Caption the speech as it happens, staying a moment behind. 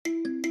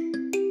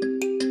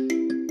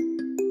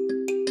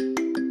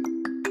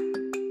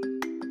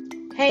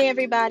Hey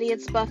everybody,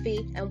 it's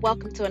Buffy, and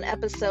welcome to an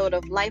episode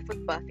of Life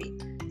with Buffy,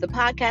 the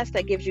podcast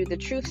that gives you the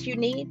truths you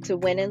need to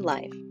win in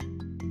life.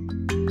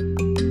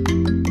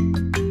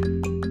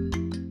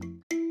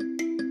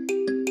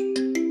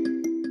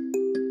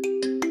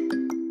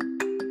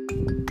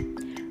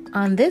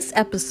 On this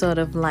episode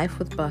of Life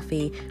with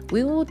Buffy,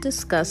 we will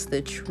discuss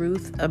the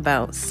truth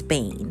about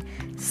Spain.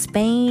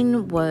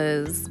 Spain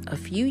was a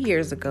few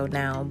years ago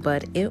now,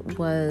 but it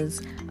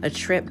was a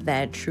trip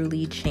that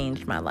truly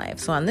changed my life.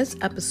 So on this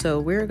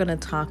episode, we're going to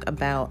talk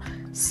about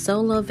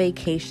solo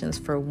vacations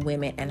for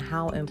women and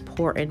how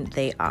important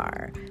they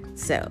are.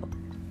 So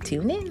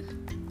tune in.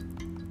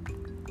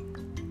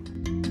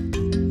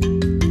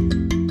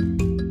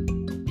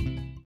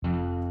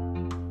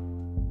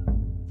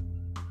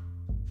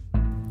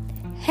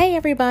 Hey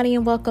everybody,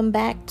 and welcome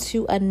back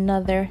to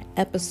another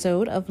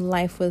episode of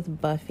Life with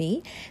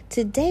Buffy.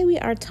 Today we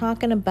are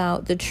talking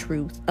about the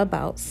truth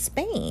about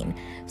Spain.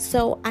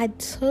 So I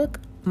took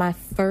my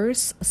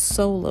first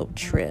solo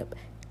trip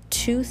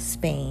to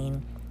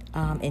Spain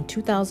in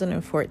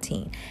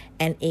 2014,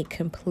 and it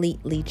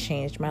completely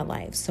changed my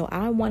life. So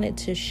I wanted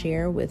to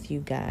share with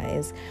you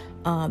guys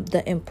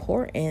the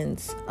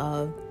importance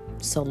of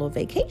solo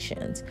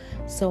vacations.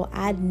 So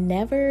I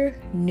never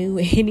knew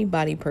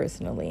anybody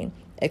personally,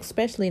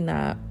 especially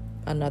not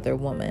another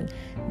woman,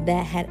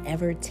 that had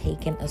ever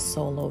taken a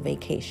solo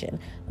vacation,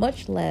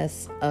 much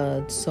less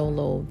a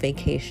solo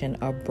vacation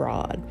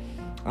abroad,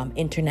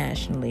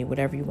 internationally,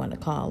 whatever you want to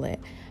call it.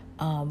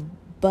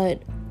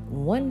 But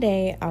one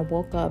day I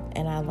woke up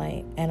and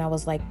I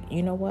was like,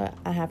 you know what?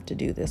 I have to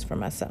do this for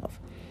myself.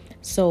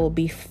 So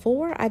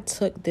before I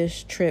took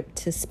this trip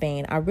to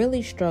Spain, I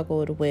really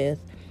struggled with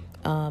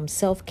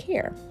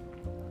self-care.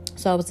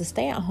 So I was a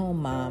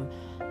stay-at-home mom,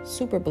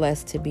 super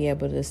blessed to be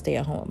able to stay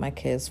at home with my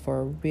kids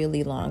for a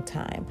really long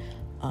time.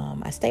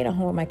 I stayed at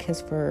home with my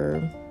kids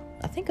for,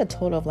 I think, a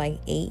total of like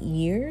 8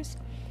 years.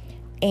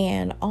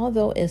 And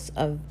although it's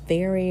a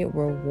very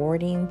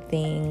rewarding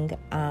thing,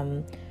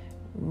 I'm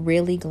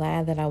really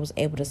glad that I was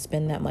able to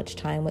spend that much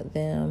time with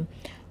them.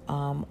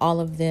 All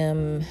of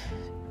them,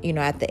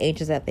 at the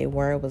ages that they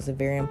were, it was a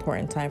very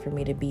important time for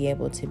me to be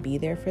able to be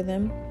there for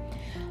them.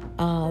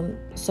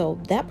 So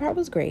that part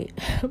was great,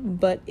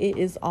 but it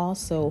is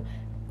also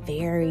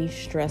very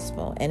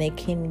stressful, and it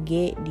can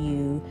get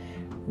you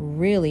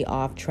really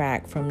off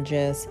track from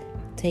just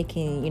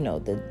taking,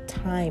 the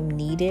time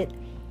needed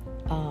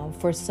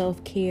for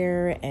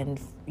self-care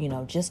and,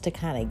 just to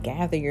kind of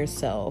gather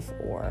yourself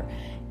or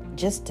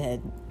just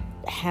to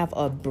have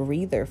a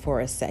breather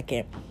for a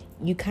second.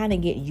 You kind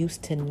of get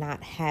used to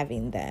not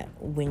having that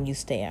when you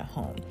stay at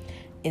home.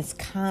 It's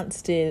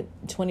constant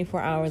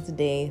 24 hours a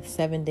day,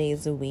 7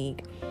 days a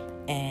week.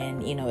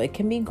 And, it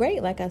can be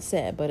great, like I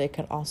said, but it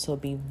can also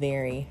be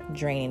very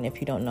draining if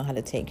you don't know how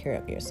to take care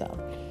of yourself.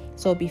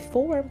 So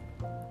before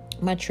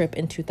my trip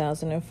in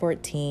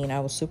 2014, I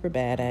was super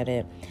bad at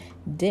it.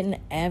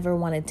 Didn't ever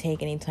want to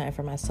take any time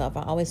for myself.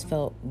 I always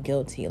felt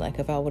guilty. Like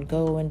if I would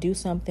go and do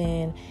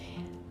something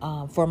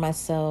for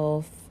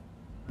myself,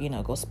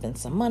 go spend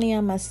some money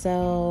on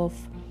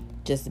myself,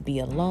 just be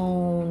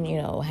alone,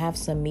 have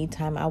some me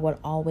time, I would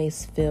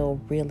always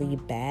feel really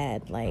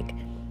bad. Like,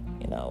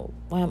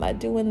 why am I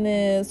doing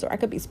this? Or I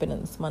could be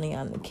spending this money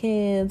on the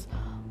kids,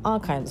 all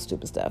kinds of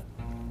stupid stuff.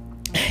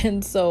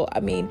 And so,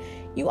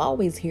 you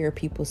always hear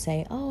people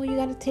say, oh, you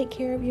got to take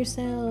care of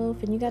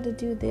yourself and you got to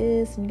do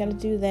this and you got to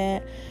do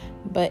that.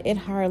 But it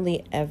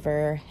hardly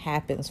ever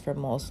happens for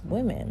most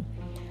women.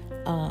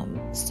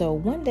 So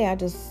one day I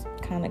just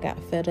kind of got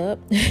fed up.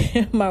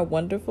 My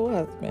wonderful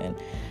husband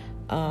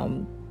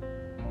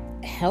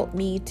helped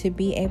me to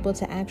be able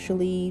to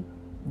actually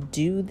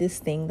do this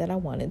thing that I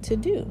wanted to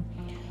do.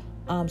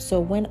 So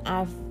when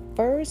I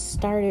first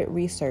started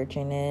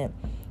researching it,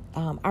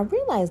 I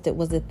realized it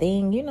was a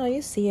thing.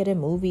 You see it in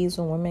movies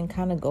when women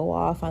kind of go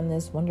off on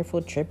this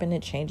wonderful trip and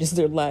it changes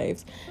their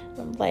lives.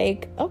 I'm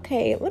like,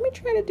 okay, let me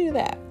try to do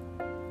that.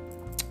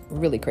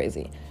 Really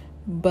crazy.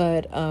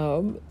 But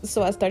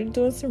so I started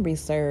doing some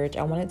research.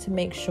 I wanted to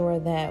make sure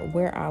that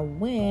where I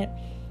went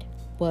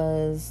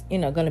was,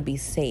 going to be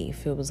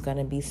safe. It was going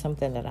to be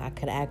something that I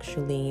could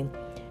actually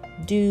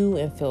do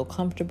and feel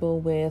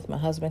comfortable with. My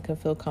husband could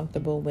feel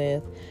comfortable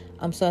with.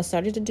 So I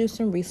started to do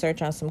some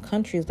research on some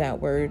countries that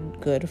were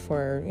good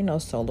for,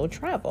 solo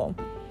travel.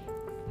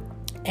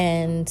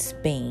 And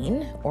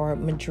Spain, or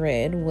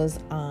Madrid, was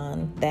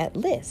on that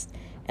list.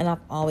 And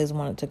I've always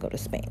wanted to go to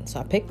Spain. So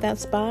I picked that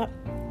spot,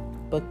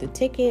 booked the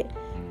ticket,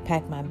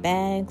 packed my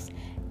bags,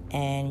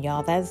 and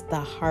y'all, that's the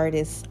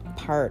hardest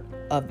part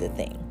of the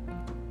thing.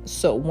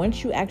 So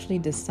once you actually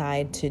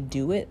decide to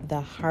do it,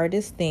 the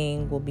hardest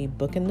thing will be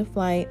booking the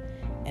flight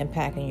and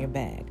packing your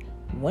bag.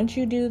 Once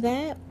you do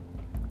that,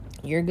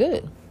 you're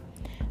good.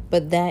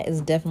 But that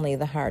is definitely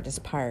the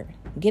hardest part.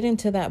 Getting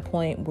to that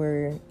point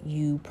where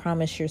you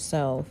promise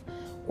yourself,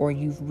 or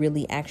you've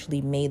really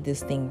actually made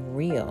this thing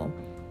real,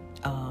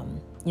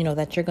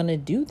 that you're going to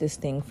do this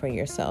thing for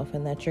yourself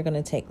and that you're going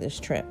to take this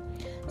trip.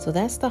 So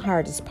that's the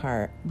hardest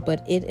part,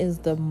 but it is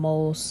the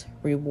most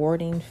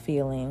rewarding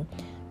feeling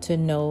to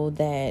know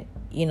that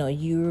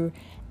you're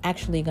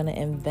actually going to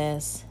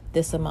invest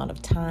this amount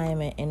of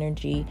time and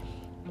energy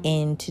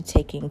into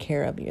taking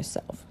care of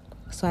yourself.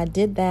 So I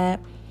did that.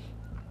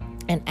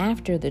 And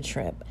after the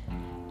trip,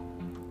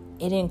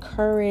 it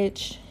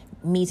encouraged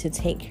me to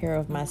take care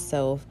of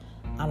myself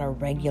on a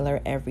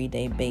regular,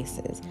 everyday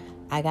basis.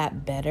 I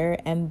got better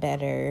and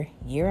better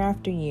year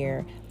after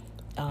year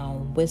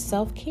with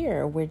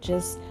self-care. We're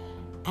just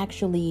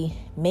actually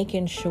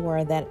making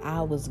sure that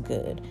I was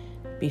good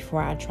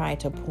before I tried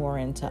to pour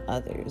into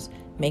others,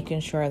 making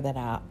sure that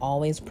I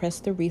always press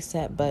the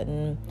reset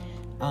button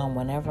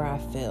whenever I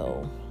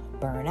feel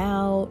burnt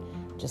out,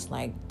 just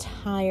like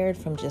tired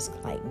from just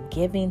like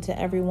giving to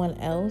everyone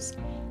else.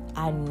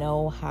 I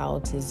know how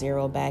to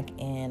zero back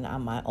in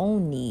on my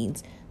own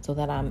needs so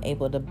that I'm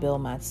able to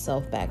build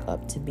myself back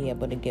up to be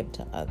able to give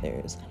to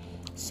others.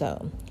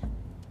 So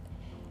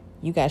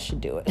you guys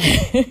should do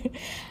it.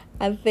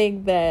 I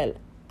think that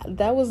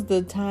was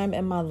the time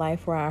in my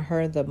life where I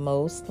heard the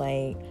most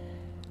like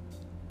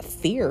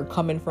fear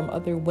coming from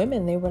other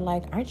women. They were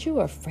like, aren't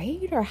you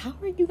afraid? Or how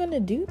are you going to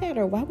do that?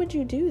 Or why would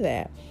you do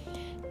that?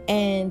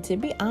 And to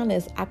be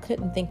honest, I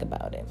couldn't think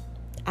about it.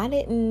 I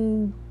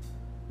didn't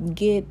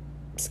get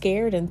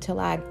scared until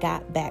I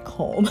got back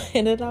home.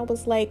 And then I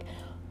was like,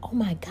 oh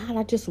my God,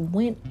 I just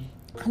went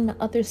on the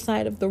other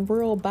side of the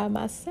world by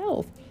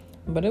myself.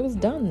 But it was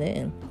done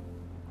then.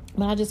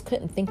 But I just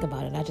couldn't think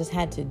about it. I just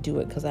had to do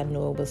it because I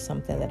knew it was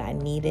something that I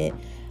needed.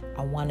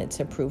 I wanted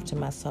to prove to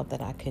myself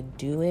that I could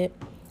do it.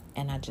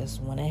 And I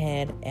just went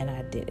ahead and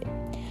I did it.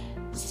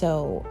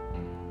 So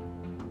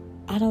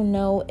I don't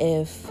know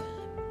if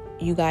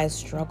you guys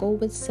struggle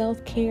with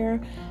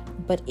self-care,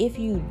 but if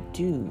you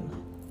do,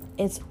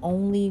 it's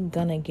only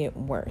gonna get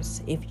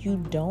worse. If you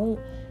don't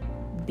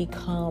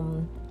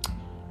become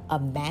a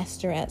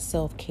master at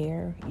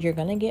self-care, you're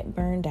gonna get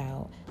burned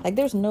out. Like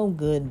there's no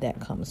good that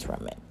comes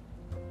from it.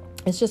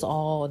 It's just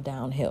all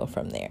downhill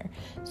from there.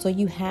 So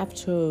you have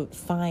to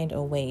find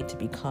a way to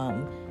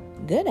become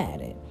good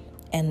at it.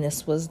 And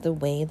this was the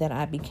way that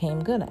I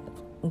became good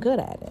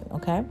at it,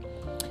 okay?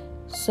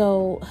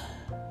 So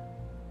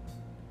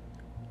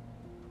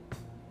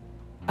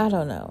I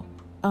don't know.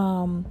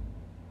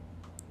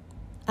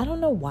 I don't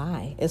know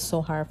why it's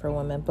so hard for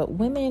women, but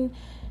women,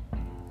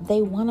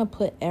 they want to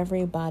put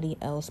everybody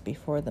else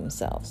before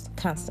themselves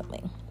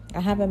constantly. I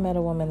haven't met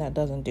a woman that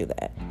doesn't do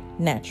that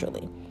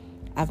naturally.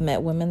 I've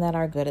met women that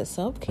are good at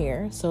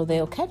self-care, so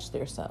they'll catch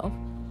themselves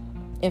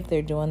if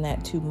they're doing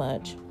that too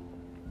much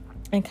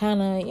and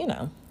kind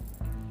of,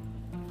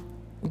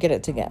 get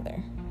it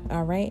together.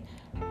 All right.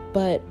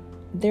 But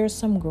there's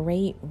some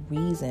great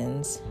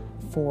reasons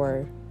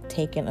for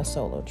taking a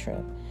solo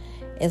trip.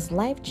 It's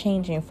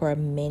life-changing for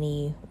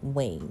many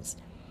ways.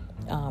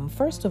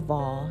 First of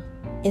all,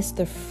 it's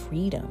the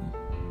freedom.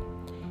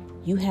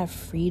 You have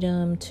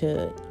freedom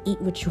to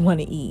eat what you want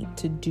to eat,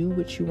 to do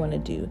what you want to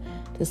do,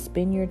 to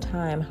spend your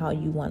time how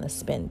you want to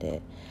spend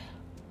it.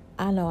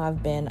 I know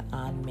I've been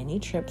on many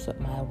trips with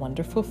my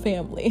wonderful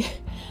family,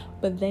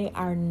 but they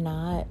are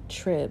not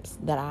trips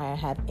that I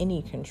have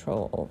any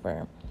control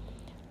over.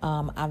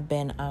 I've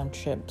been on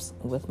trips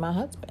with my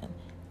husband.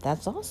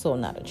 That's also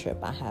not a trip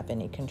I have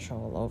any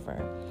control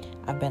over.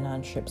 I've been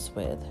on trips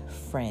with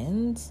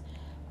friends,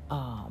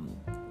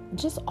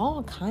 just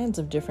all kinds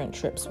of different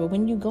trips. But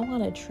when you go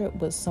on a trip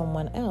with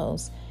someone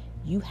else,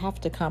 you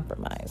have to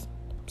compromise.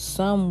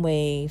 Some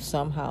way,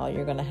 somehow,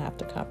 you're going to have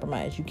to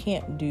compromise. You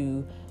can't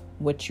do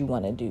what you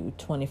want to do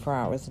 24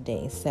 hours a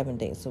day, 7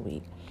 days a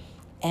week.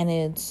 And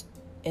it's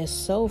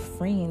so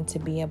freeing to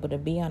be able to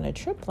be on a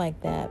trip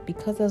like that,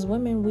 because as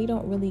women, we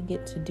don't really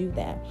get to do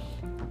that.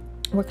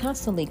 We're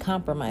constantly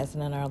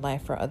compromising in our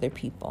life for other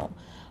people,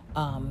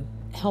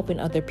 helping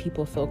other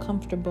people feel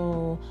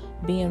comfortable,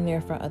 being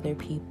there for other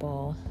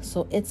people.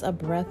 So it's a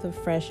breath of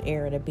fresh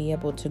air to be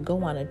able to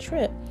go on a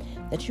trip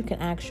that you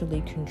can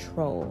actually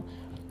control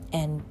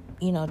and,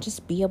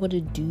 just be able to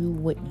do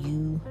what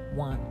you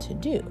want to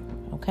do.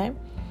 Okay.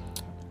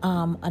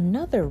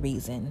 Another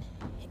reason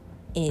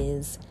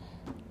is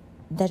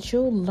that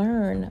you'll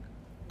learn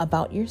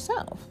about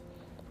yourself.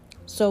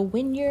 So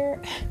when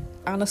you're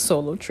on a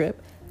solo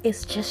trip,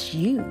 it's just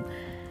you.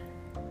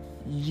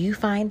 You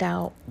find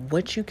out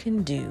what you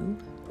can do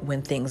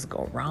when things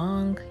go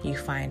wrong. You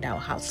find out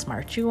how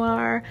smart you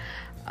are,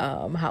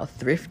 how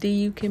thrifty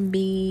you can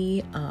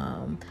be,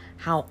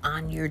 how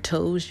on your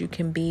toes you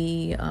can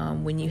be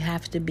when you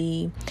have to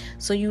be.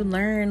 So you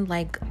learn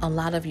like a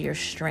lot of your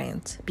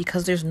strengths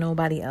because there's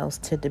nobody else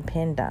to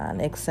depend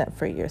on except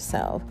for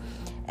yourself.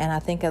 And I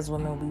think as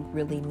women, we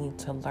really need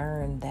to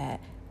learn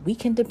that we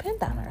can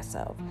depend on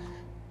ourselves.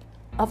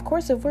 Of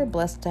course, if we're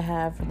blessed to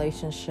have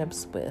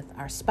relationships with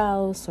our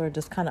spouse or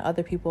just kind of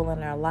other people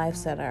in our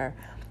lives that are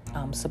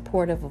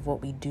supportive of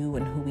what we do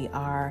and who we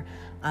are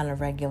on a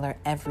regular,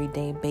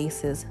 everyday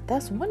basis,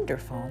 that's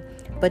wonderful.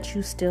 But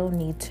you still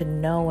need to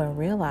know and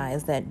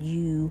realize that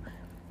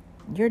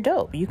you're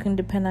dope. You can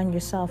depend on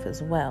yourself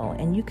as well,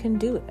 and you can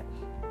do it.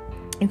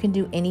 You can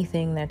do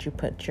anything that you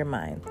put your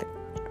mind to.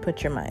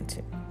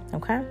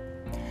 Okay?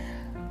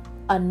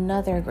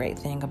 Another great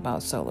thing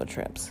about solo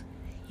trips,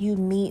 you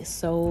meet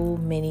so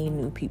many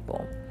new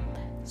people.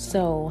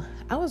 So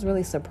I was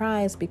really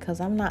surprised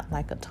because I'm not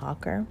like a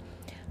talker,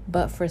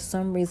 but for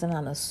some reason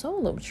on a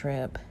solo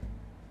trip,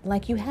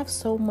 like you have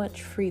so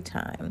much free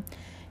time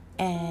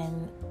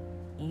and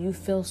you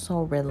feel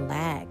so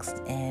relaxed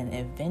and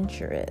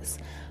adventurous.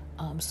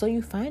 So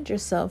you find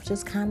yourself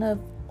just kind of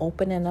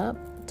opening up,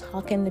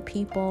 talking to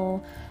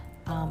people.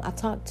 I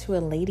talked to a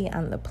lady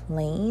on the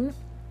plane.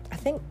 I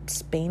think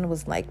Spain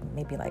was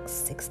maybe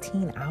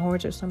 16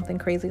 hours or something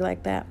crazy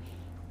like that.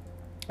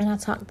 And I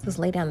talked to this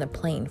lady on the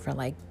plane for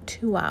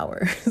 2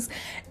 hours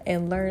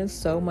and learned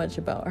so much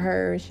about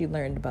her. She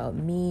learned about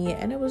me.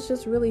 And it was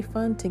just really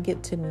fun to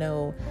get to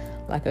know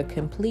a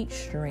complete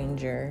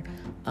stranger.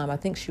 I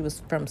think she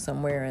was from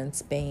somewhere in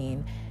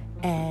Spain.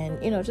 And,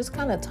 just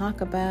kind of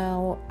talk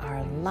about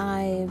our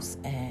lives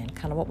and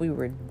kind of what we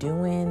were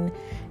doing.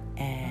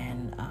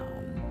 And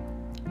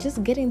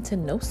just getting to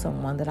know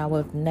someone that I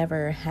would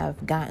never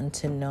have gotten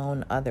to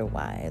know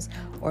otherwise.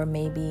 Or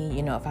maybe,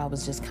 if I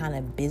was just kind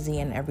of busy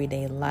in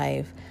everyday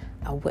life,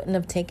 I wouldn't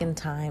have taken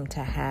time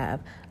to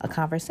have a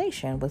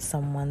conversation with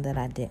someone that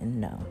I didn't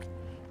know.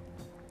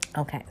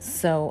 Okay,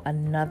 so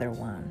another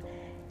one.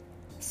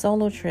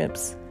 Solo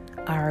trips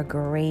are a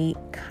great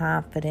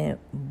confident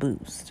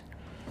boost.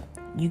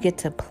 You get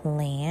to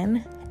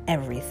plan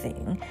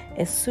everything.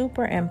 It's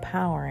super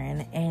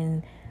empowering,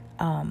 and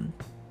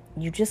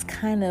you just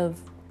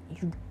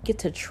you get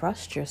to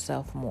trust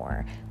yourself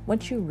more.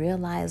 Once you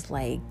realize,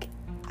 I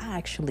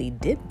actually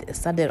did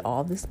this. I did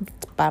all this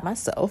by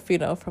myself,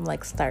 from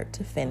start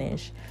to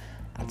finish.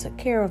 I took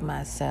care of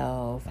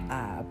myself.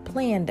 I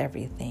planned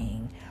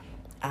everything.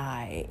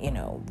 I,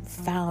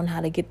 found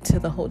how to get to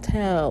the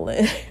hotel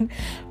and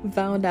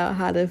found out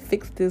how to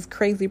fix this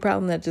crazy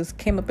problem that just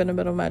came up in the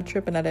middle of my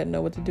trip and I didn't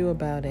know what to do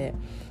about it.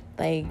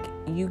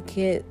 You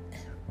get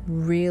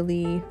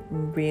really,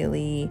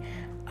 really,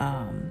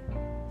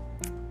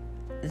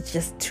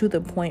 just to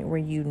the point where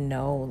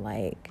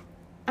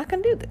I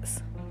can do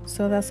this.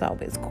 So that's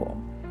always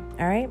cool.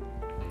 All right.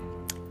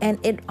 And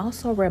it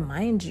also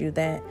reminds you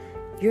that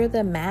you're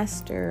the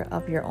master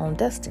of your own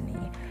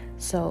destiny.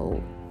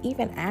 So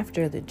even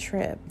after the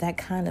trip, that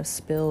kind of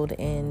spilled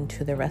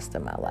into the rest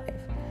of my life.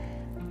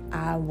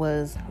 I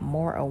was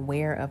more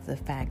aware of the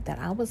fact that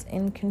I was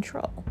in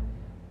control.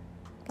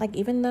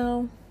 Even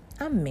though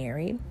I'm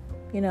married,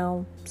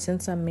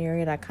 since I'm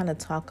married, I kind of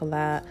talk a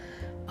lot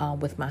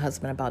with my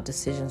husband about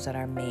decisions that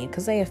are made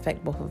because they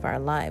affect both of our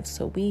lives.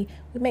 So we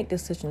make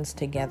decisions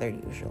together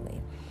usually.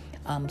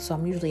 So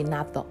I'm usually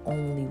not the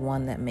only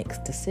one that makes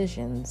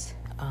decisions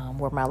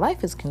where my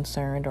life is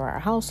concerned, or our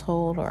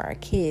household, or our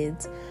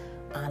kids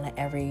on an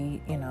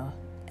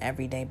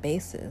everyday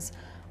basis.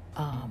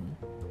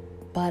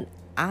 But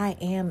I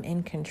am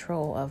in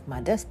control of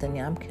my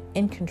destiny. I'm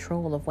in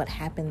control of what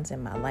happens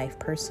in my life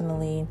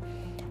personally,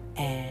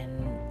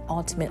 and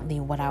ultimately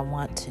what I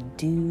want to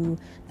do,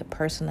 the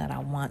person that I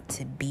want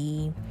to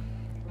be.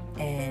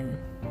 And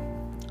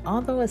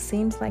although it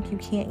seems like you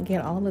can't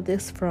get all of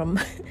this from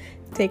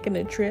taking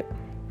a trip,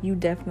 you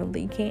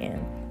definitely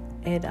can.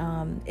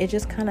 It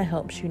just kind of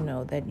helps you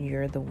know that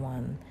you're the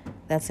one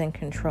that's in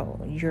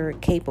control. You're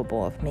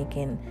capable of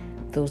making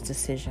those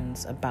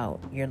decisions about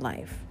your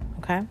life,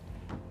 okay?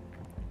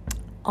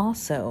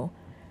 Also,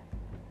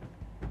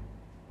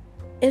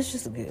 it's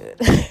just good.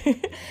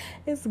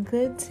 It's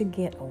good to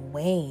get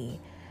away.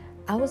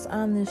 I was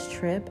on this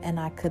trip and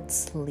I could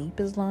sleep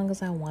as long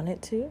as I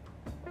wanted to.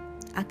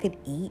 I could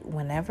eat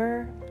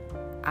whenever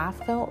I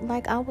felt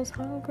like I was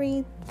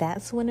hungry.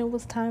 That's when it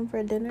was time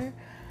for dinner.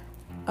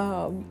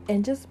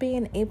 And just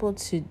being able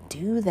to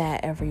do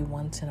that every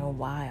once in a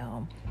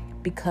while,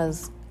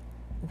 because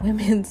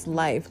women's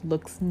life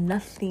looks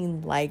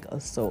nothing like a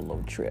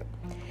solo trip.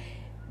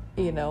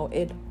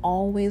 It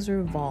always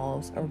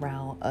revolves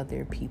around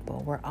other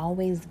people. We're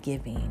always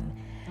giving.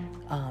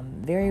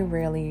 Very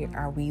rarely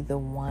are we the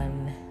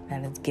one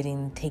that is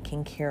getting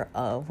taken care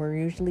of. We're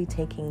usually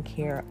taking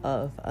care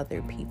of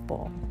other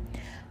people.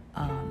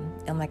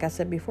 And like I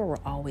said before, we're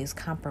always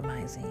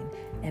compromising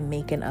and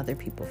making other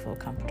people feel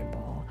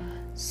comfortable.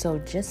 So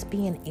just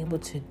being able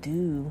to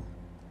do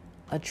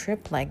a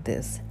trip like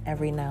this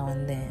every now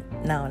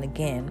and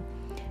again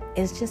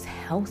is just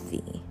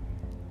healthy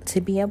to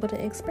be able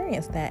to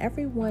experience that.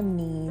 Everyone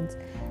needs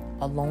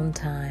alone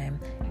time.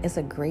 It's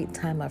a great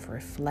time of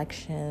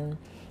reflection.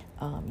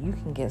 You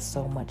can get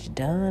so much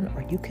done,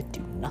 or you could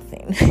do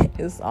nothing.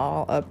 It's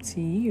all up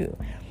to you.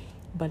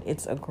 But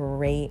it's a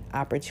great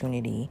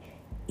opportunity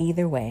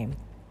either way.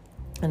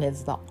 And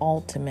it's the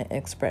ultimate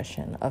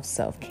expression of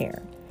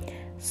self-care.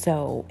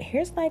 So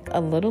here's a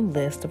little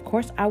list. Of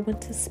course, I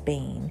went to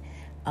Spain.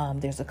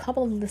 There's a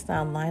couple of lists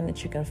online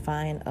that you can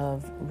find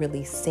of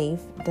really safe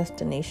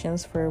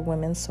destinations for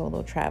women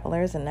solo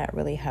travelers, and that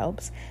really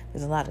helps.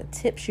 There's a lot of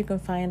tips you can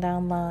find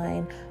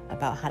online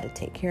about how to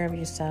take care of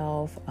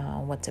yourself,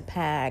 what to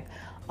pack,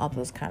 all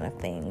those kind of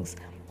things.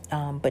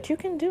 But you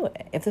can do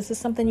it. If this is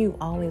something you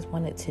always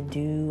wanted to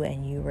do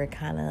and you were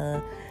kind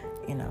of,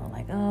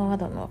 oh, I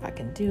don't know if I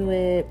can do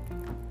it.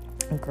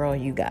 Girl,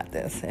 you got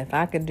this. If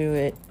I could do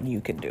it,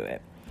 you could do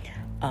it.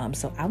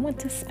 So I went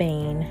to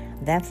Spain.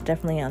 That's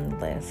definitely on the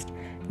list.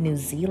 New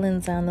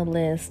Zealand's on the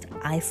list.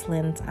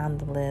 Iceland's on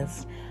the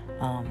list.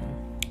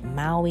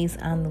 Maui's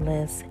on the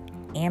list.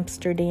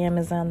 Amsterdam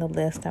is on the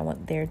list. I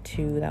went there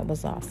too. That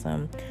was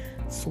awesome.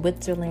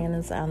 Switzerland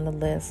is on the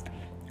list.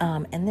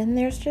 And then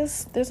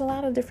there's a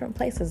lot of different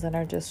places that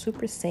are just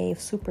super safe,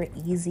 super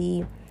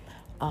easy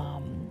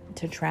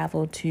to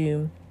travel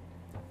to.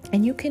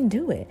 And you can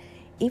do it.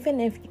 Even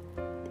if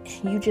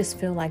you just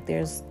feel like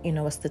there's,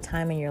 it's the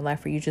time in your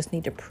life where you just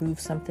need to prove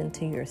something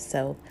to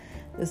yourself.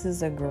 This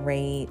is a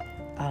great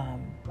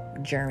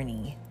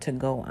journey to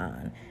go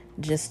on,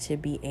 just to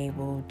be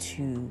able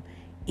to,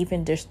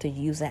 even just to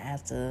use it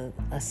as a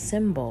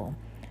symbol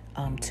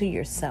to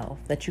yourself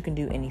that you can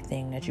do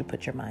anything that you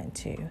put your mind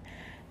to.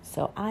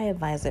 So I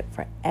advise it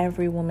for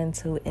every woman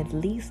to at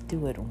least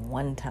do it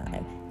one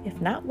time,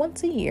 if not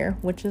once a year,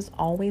 which has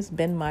always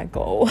been my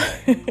goal.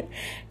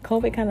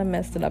 COVID kind of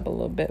messed it up a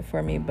little bit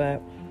for me,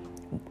 but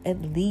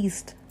at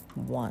least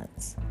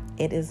once.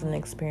 It is an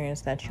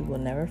experience that you will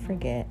never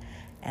forget,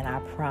 and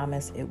I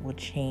promise it will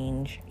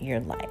change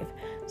your life.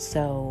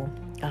 So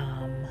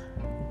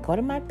go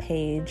to my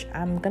page.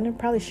 I'm going to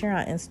probably share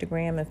on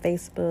Instagram and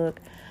Facebook.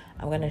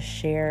 I'm going to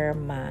share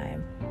my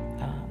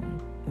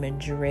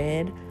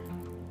Madrid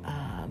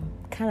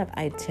kind of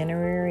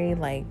itinerary,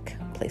 like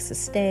place to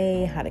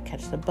stay, how to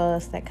catch the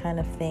bus, that kind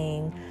of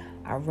thing.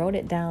 I wrote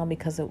it down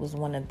because it was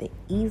one of the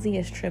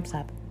easiest trips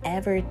I've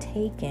ever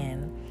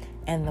taken,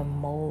 and the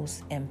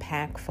most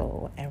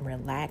impactful and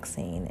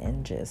relaxing,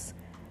 and just,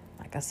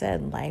 like I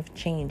said,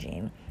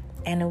 life-changing.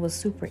 And it was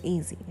super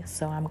easy.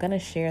 So I'm going to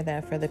share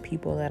that for the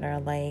people that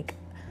are like,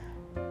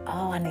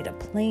 oh, I need a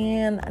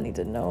plan. I need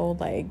to know,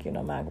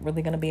 am I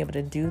really going to be able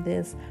to do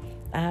this?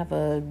 I have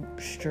a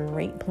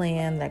straight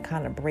plan that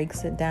kind of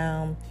breaks it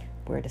down: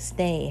 where to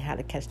stay, how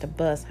to catch the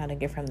bus, how to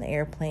get from the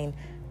airplane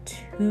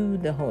to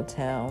the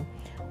hotel,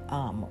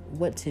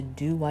 what to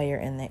do while you're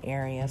in the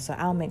area. So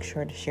I'll make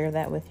sure to share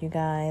that with you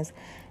guys,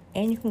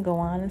 and you can go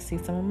on and see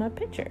some of my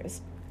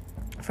pictures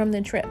from the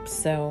trip.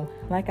 So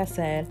like I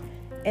said,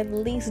 at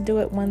least do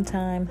it one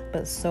time,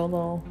 but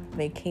solo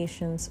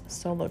vacations,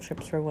 solo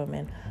trips for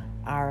women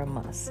are a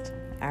must.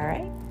 All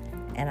right,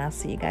 and I'll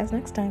see you guys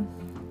next time.